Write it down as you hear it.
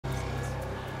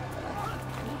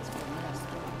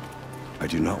I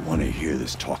do not want to hear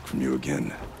this talk from you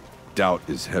again. Doubt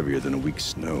is heavier than a week's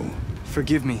snow.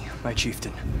 Forgive me, my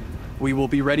chieftain. We will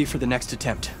be ready for the next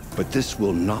attempt. But this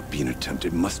will not be an attempt.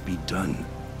 It must be done.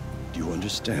 Do you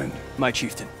understand? My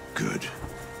chieftain. Good.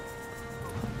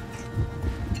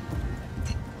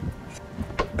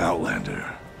 Outlander,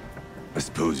 I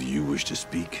suppose you wish to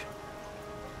speak?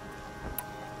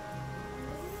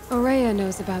 Aurea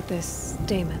knows about this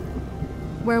Damon.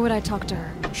 Where would I talk to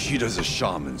her? She does a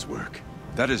shaman's work.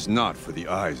 That is not for the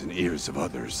eyes and ears of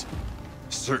others.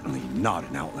 Certainly not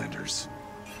an Outlander's.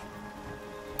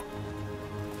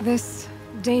 This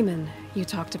Damon you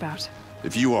talked about.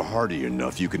 If you are hardy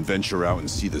enough, you can venture out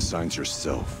and see the signs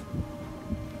yourself.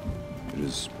 It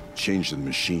has changed the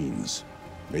machines,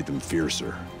 made them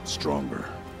fiercer, stronger.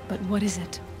 But what is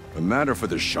it? A matter for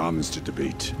the shamans to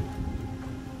debate.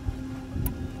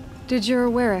 Did your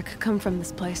Warwick come from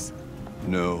this place?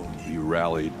 No, we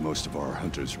rallied most of our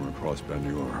hunters from across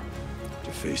Banur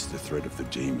to face the threat of the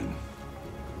Daemon.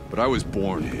 But I was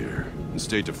born here and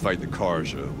stayed to fight the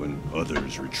Karja when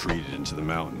others retreated into the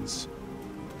mountains.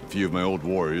 A few of my old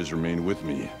warriors remained with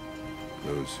me,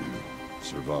 those who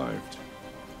survived.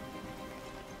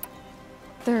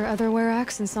 There are other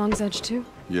Warracks in Song's Edge too?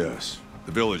 Yes,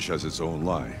 the village has its own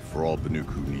life for all Banuk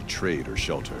who need trade or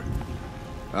shelter.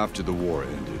 After the war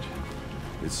ended,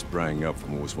 it sprang up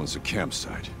from what was once a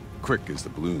campsite, quick as the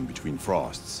bloom between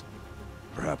frosts.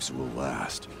 Perhaps it will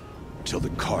last, until the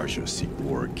Karja seek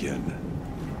war again.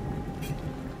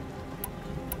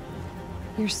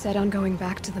 You're set on going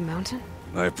back to the mountain?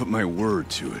 I have put my word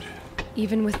to it.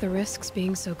 Even with the risks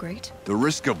being so great? The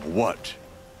risk of what?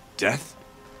 Death?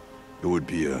 It would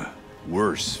be a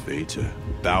worse fate to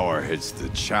bow our heads to the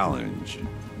challenge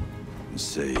and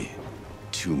say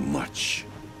too much.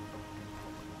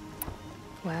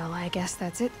 Well, I guess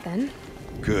that's it then.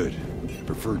 Good. I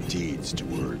prefer deeds to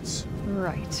words.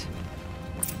 Right.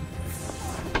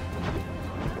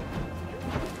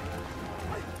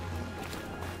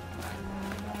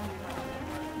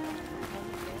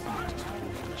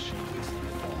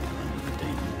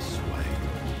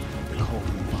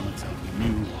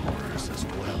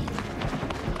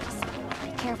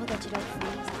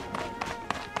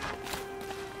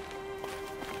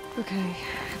 Okay,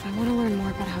 if I want to learn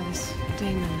more about how this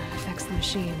Daemon affects the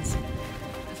machines,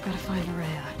 I've got to find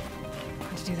Aurea.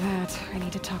 And to do that, I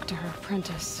need to talk to her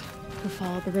apprentice, who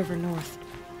followed the river north.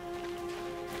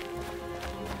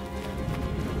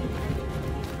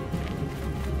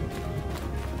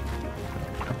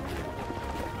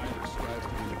 Either strives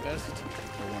to be the best,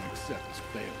 or one accepts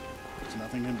failure. There's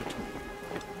nothing in between.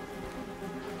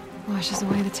 Washes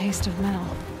away the taste of metal.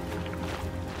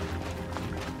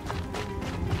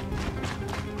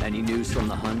 Any news from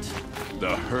the hunt?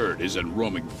 The herd isn't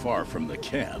roaming far from the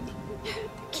camp.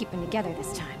 Keep them together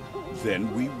this time.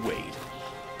 Then we wait.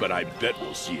 But I bet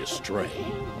we'll see a stray.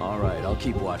 All right, I'll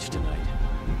keep watch tonight.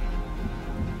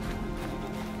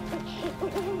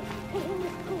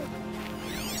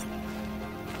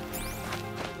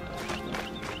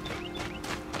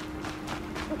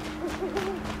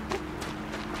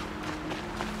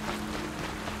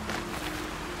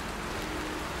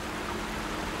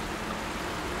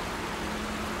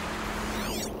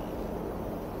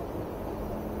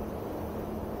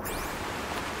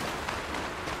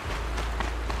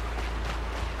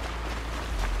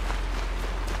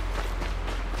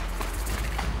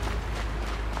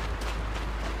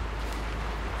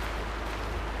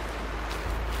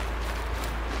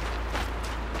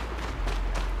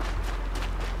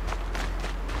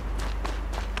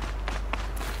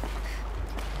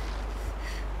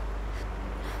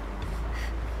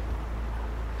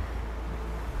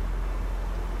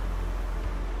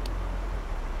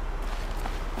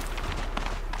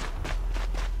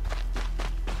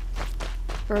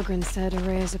 Bergren said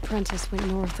Aurea's apprentice went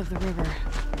north of the river.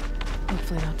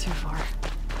 Hopefully not too far.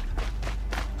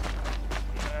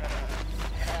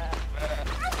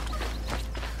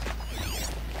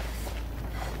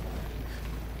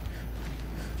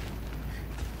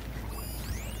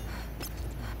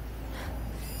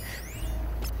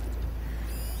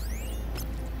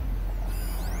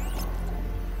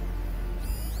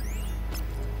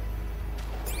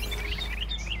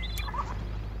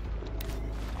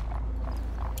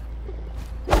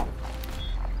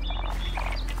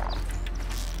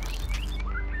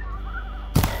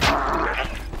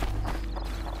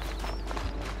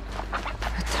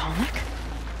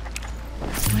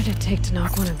 What did it take to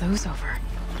knock one of those over?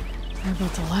 They're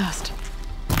built to last.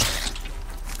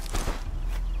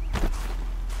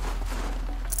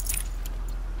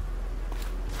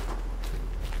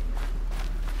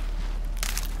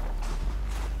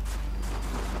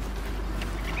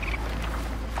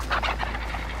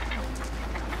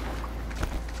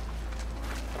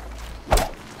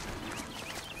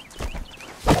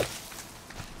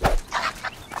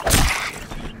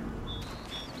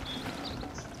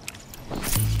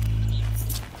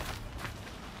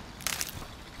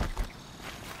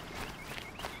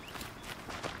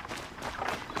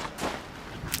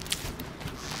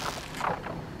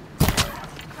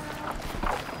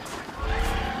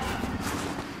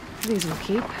 these will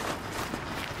keep.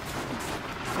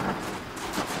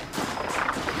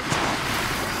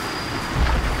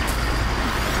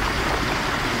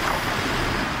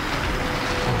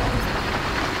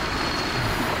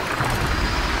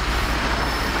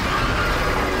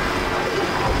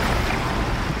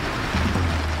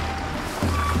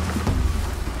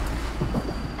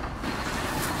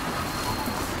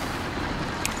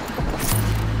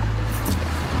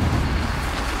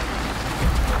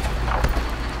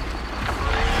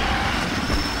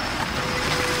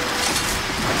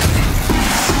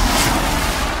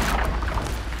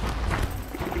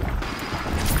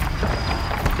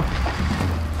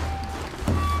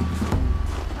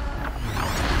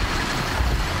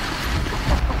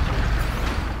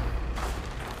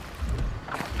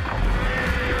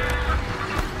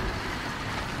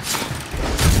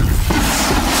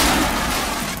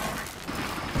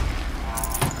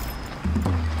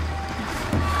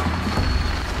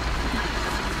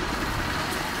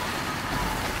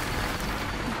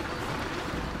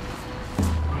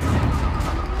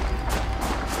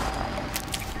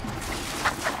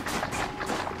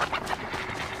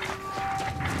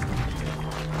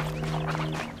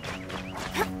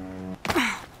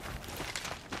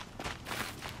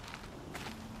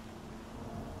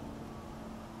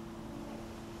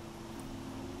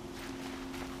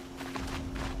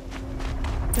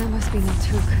 That must be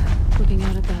Naltuk, looking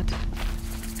out at that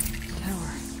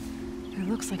tower. It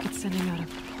looks like it's sending out a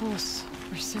pulse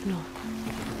or signal.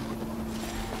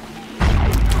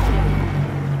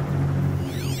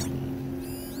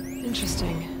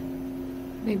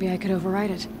 Interesting. Maybe I could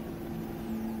override it.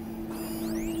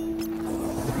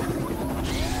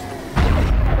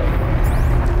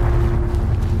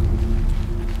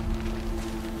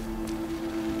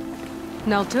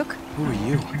 Naltuk? Who are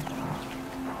you?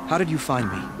 How did you find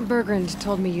me? Bergrand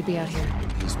told me you'd be out here.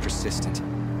 He's persistent.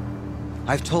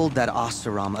 I've told that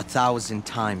Oseram 1,000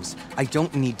 times. I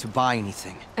don't need to buy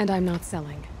anything. And I'm not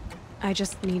selling. I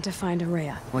just need to find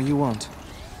Araya. Well, you won't.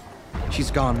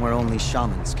 She's gone where only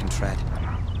shamans can tread.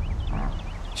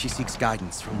 She seeks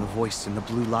guidance from the voice in the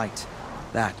blue light.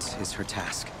 That is her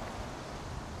task.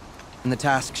 And the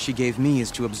task she gave me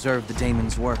is to observe the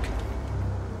daemon's work.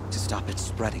 To stop it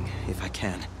spreading, if I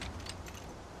can.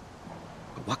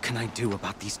 But what can I do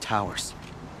about these towers?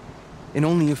 In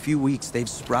only a few weeks, they've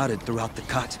sprouted throughout the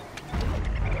cut.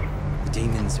 The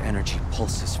daemon's energy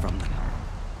pulses from them.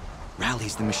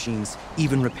 Rallies the machines,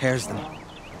 even repairs them.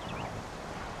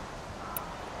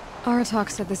 Aratak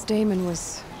said this daemon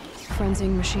was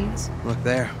frenzying machines. Look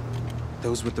there.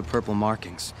 Those with the purple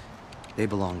markings. They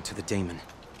belong to the daemon.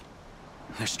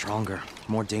 They're stronger,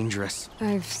 more dangerous.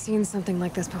 I've seen something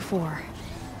like this before.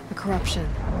 A corruption.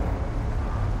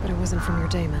 But it wasn't from your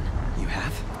daemon. You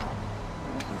have?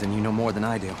 Then you know more than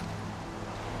I do.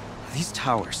 These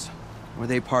towers, were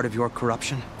they part of your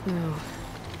corruption? No.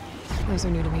 Those are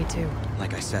new to me too.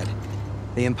 Like I said,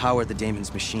 they empower the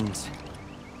daemon's machines.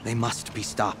 They must be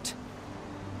stopped.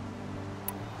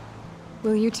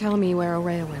 Will you tell me where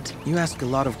Araya went? You ask a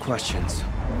lot of questions.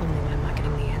 Only when I'm not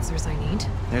getting the answers I need.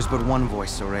 There's but one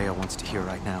voice Araya wants to hear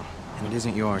right now, and it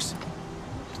isn't yours.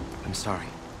 I'm sorry.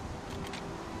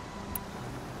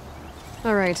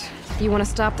 All right. You want to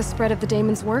stop the spread of the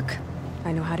daemon's work?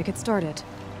 I know how to get started.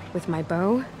 With my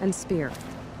bow and spear.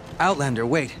 Outlander,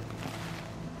 wait.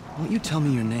 Won't you tell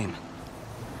me your name?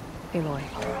 Aloy.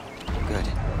 Good.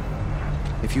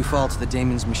 If you fall to the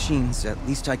daemon's machines, at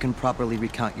least I can properly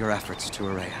recount your efforts to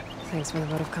Araya. Thanks for the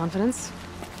vote of confidence.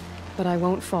 But I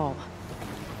won't fall.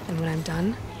 And when I'm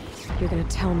done, you're gonna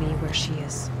tell me where she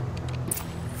is.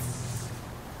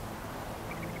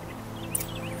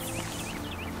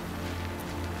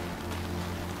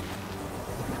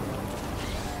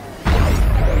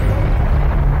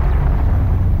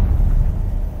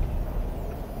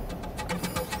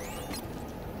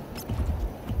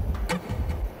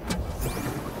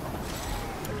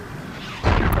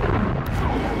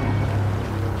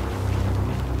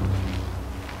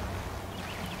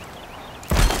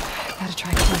 Gotta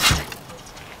try closer.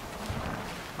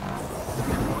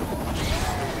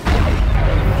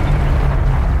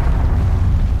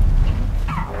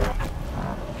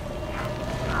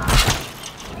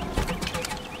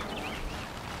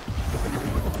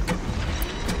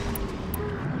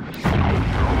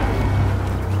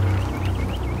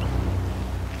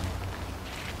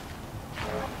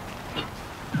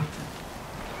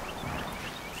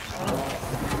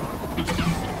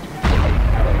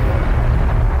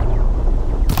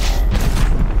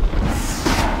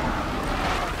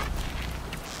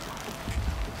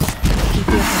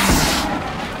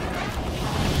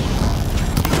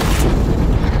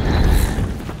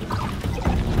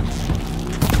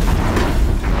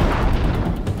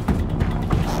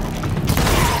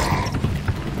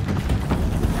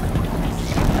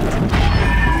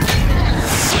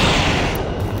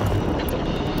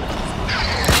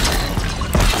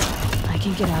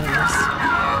 can't get out of this.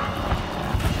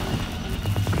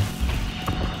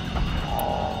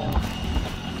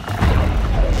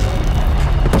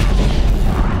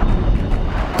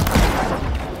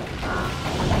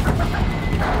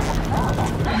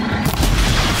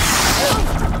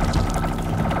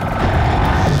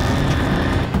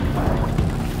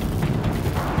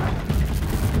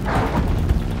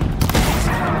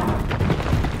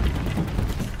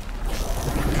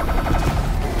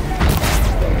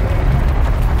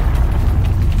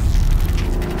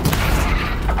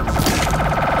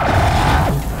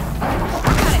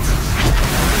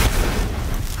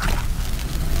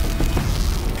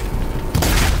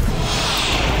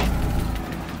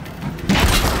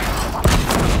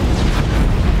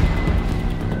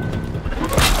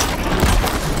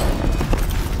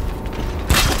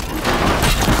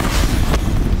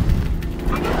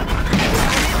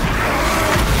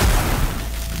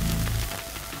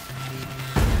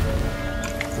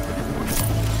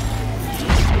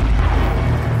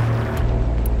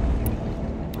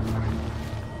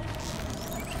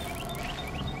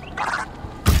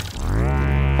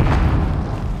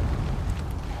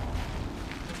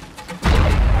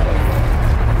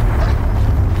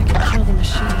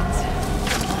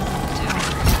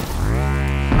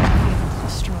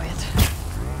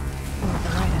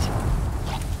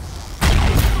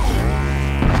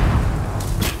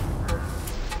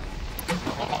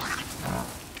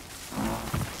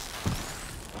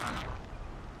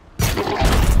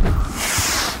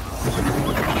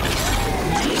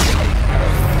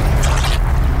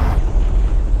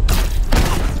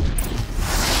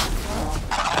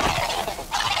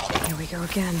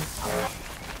 Again.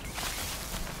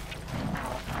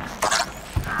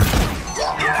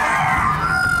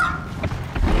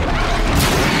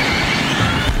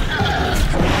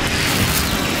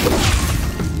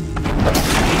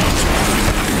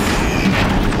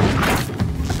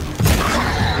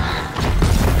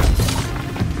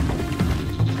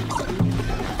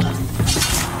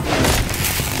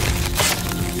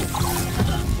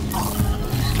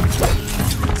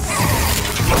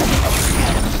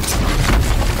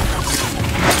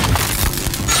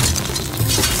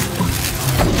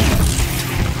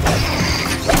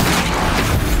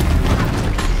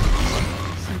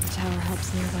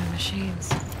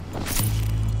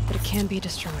 Be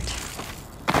destroyed.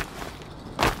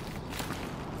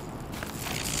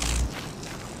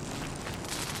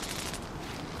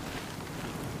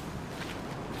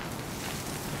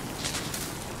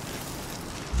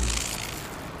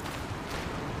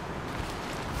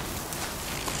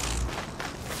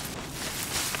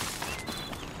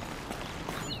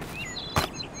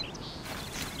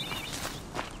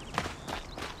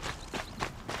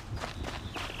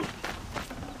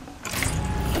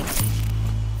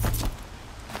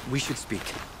 We should speak.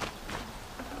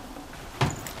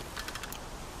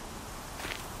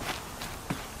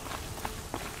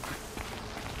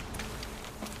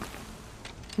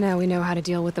 Now we know how to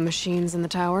deal with the machines in the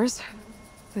towers.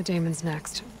 The daemon's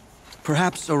next.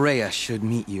 Perhaps Aurea should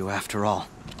meet you after all.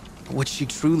 What she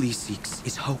truly seeks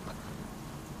is hope.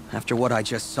 After what I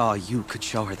just saw, you could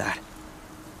show her that.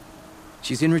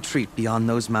 She's in retreat beyond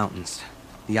those mountains,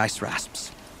 the ice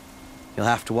rasps. You'll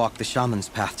have to walk the Shaman's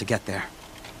path to get there.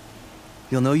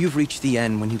 You'll know you've reached the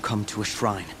end when you come to a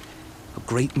shrine. A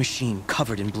great machine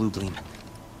covered in blue gleam.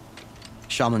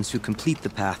 Shamans who complete the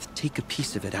path take a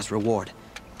piece of it as reward.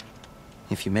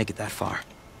 If you make it that far,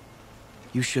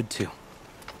 you should too.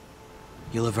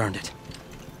 You'll have earned it.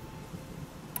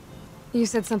 You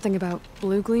said something about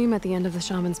blue gleam at the end of the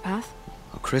Shaman's path?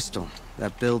 A crystal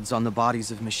that builds on the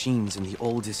bodies of machines in the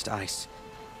oldest ice.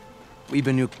 We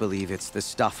Banuk believe it's the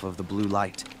stuff of the blue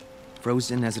light,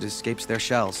 frozen as it escapes their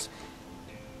shells.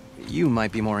 You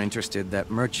might be more interested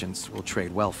that merchants will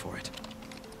trade well for it.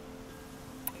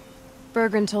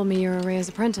 Bergren told me you're Aurea's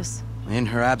apprentice. In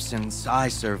her absence, I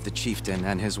serve the chieftain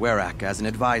and his werak as an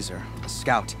advisor, a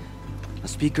scout, a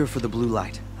speaker for the blue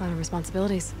light. A lot of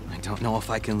responsibilities. I don't know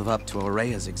if I can live up to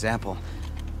Aurea's example,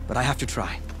 but I have to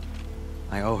try.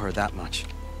 I owe her that much.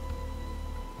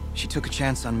 She took a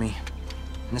chance on me,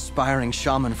 an aspiring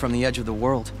shaman from the edge of the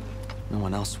world. No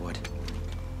one else would.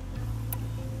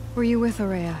 Were you with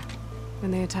Aurea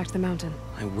when they attacked the mountain?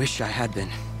 I wish I had been,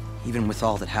 even with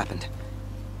all that happened.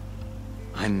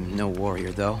 I'm no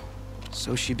warrior, though,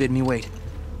 so she bid me wait.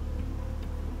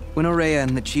 When Aurea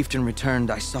and the chieftain returned,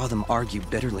 I saw them argue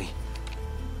bitterly.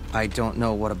 I don't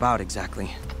know what about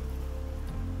exactly.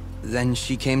 Then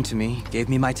she came to me, gave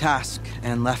me my task,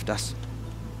 and left us.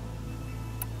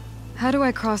 How do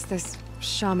I cross this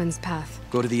shaman's path?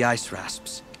 Go to the ice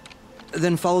rasps.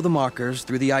 Then follow the markers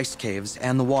through the ice caves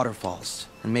and the waterfalls,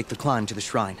 and make the climb to the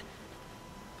shrine.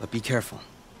 But be careful.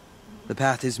 The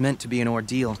path is meant to be an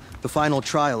ordeal, the final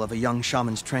trial of a young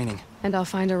shaman's training. And I'll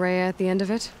find Araya at the end of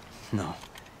it? No.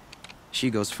 She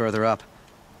goes further up,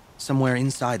 somewhere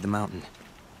inside the mountain.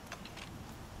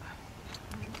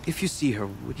 If you see her,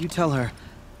 would you tell her...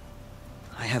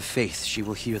 I have faith she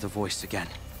will hear the voice again.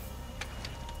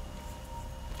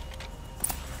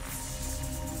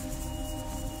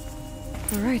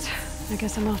 All right, I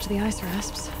guess I'm off to the ice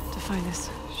rasps to find this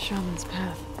shaman's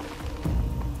path.